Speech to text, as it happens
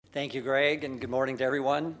Thank you, Greg, and good morning to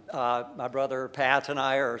everyone. My brother Pat and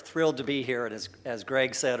I are thrilled to be here, and as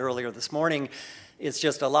Greg said earlier this morning, it's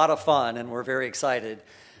just a lot of fun, and we're very excited.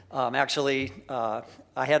 I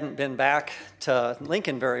hadn't been back to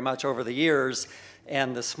Lincoln very much over the years,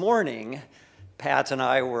 and this morning, Pat and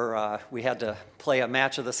I we had to play a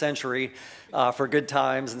match of the century for good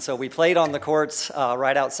times, and so we played on the courts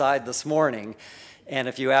right outside this morning, and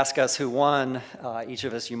if you ask us who won, each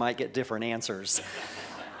of us, you might get different answers.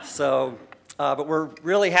 So, but we're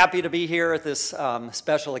really happy to be here at this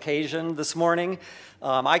special occasion this morning.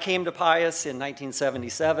 I came to Pius in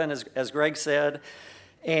 1977, as Greg said,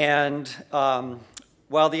 and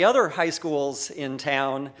while the other high schools in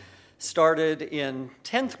town started in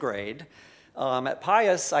 10th grade, at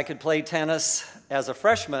Pius I could play tennis as a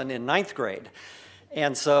freshman in 9th grade.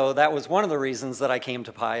 And so that was one of the reasons that I came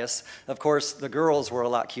to Pius. Of course, the girls were a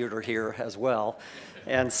lot cuter here as well.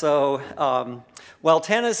 And so, while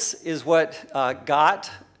tennis is what got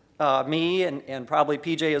me and probably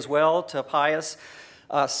PJ as well to Pius,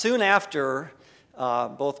 soon after,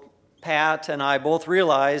 both Pat and I both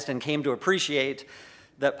realized and came to appreciate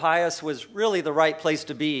that Pius was really the right place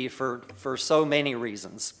to be for so many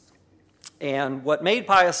reasons. And what made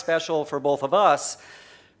Pius special for both of us,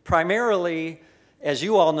 primarily, as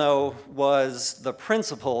you all know, was the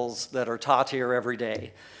principles that are taught here every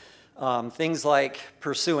day. Things like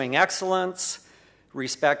pursuing excellence,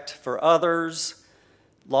 respect for others,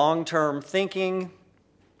 long-term thinking,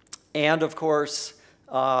 and of course,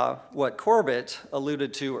 what Corbett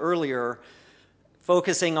alluded to earlier,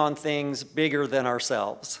 focusing on things bigger than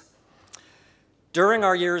ourselves. During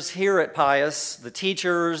our years here at Pius, the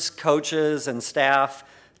teachers, coaches, and staff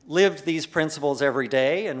lived these principles every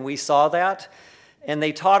day, and we saw that, and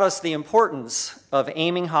they taught us the importance of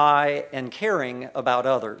aiming high and caring about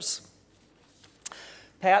others.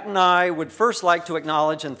 Pat and I would first like to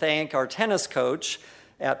acknowledge and thank our tennis coach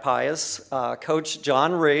at Pius, Coach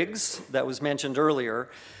John Riggs, that was mentioned earlier.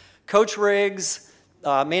 Coach Riggs,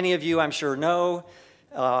 many of you I'm sure know,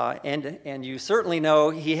 and you certainly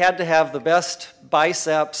know, he had to have the best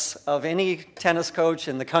biceps of any tennis coach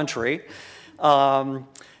in the country.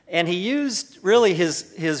 And he used really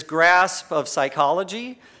his grasp of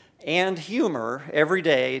psychology and humor every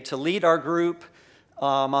day to lead our group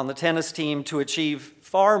on the tennis team to achieve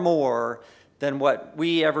far more than what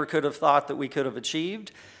we ever could have thought that we could have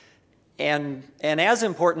achieved, and as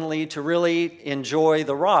importantly, to really enjoy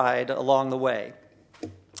the ride along the way.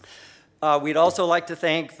 We'd also like to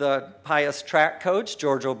thank the Pius track coach,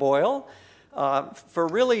 George O'Boyle, for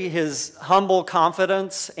really his humble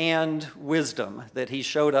confidence and wisdom that he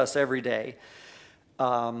showed us every day.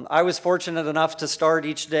 I was fortunate enough to start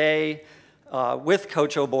each day with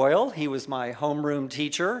Coach O'Boyle. He was my homeroom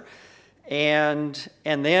teacher. And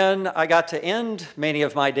then I got to end many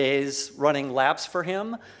of my days running laps for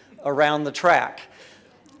him around the track.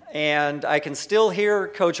 And I can still hear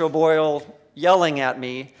Coach O'Boyle yelling at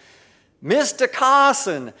me, "Mr.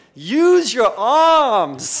 Carson, use your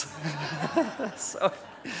arms." So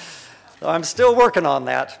I'm still working on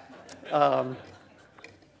that.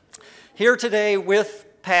 Here today with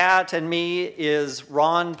Pat and me is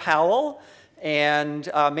Ron Powell. And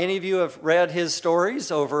many of you have read his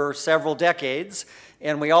stories over several decades.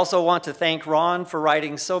 And we also want to thank Ron for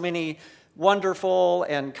writing so many wonderful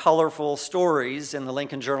and colorful stories in the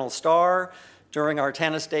Lincoln Journal-Star during our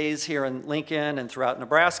tennis days here in Lincoln and throughout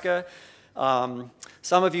Nebraska. Some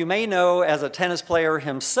of you may know, as a tennis player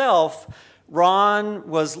himself, Ron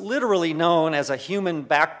was literally known as a human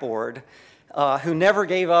backboard who never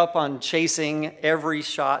gave up on chasing every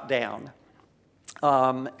shot down.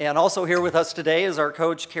 And also here with us today is our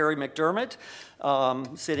coach, Carrie McDermott,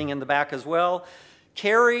 sitting in the back as well.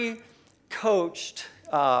 Carrie coached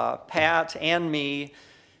Pat and me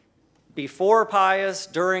before Pius,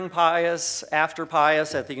 during Pius, after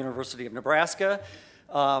Pius at the University of Nebraska.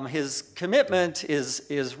 His commitment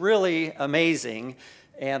is really amazing.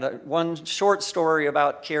 And one short story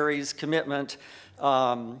about Carrie's commitment.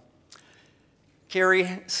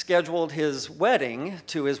 Carrie scheduled his wedding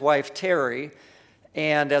to his wife, Terry.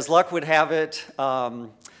 And as luck would have it,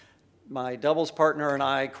 my doubles partner and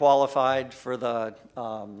I qualified for the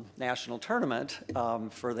national tournament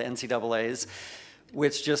for the NCAAs,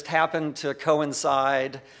 which just happened to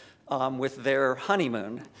coincide with their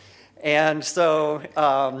honeymoon. And so,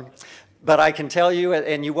 but I can tell you,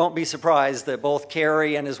 and you won't be surprised, that both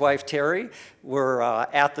Carrie and his wife Terry were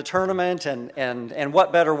at the tournament, and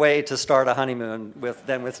what better way to start a honeymoon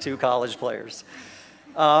than with two college players.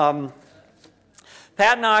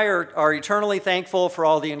 Pat and I are eternally thankful for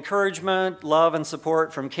all the encouragement, love, and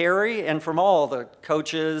support from Carrie and from all the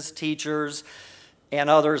coaches, teachers, and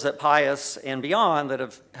others at Pius and beyond that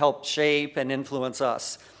have helped shape and influence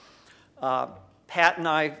us. Pat and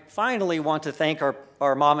I finally want to thank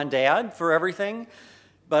our mom and dad for everything,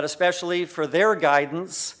 but especially for their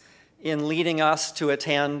guidance in leading us to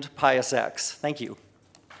attend Pius X. Thank you.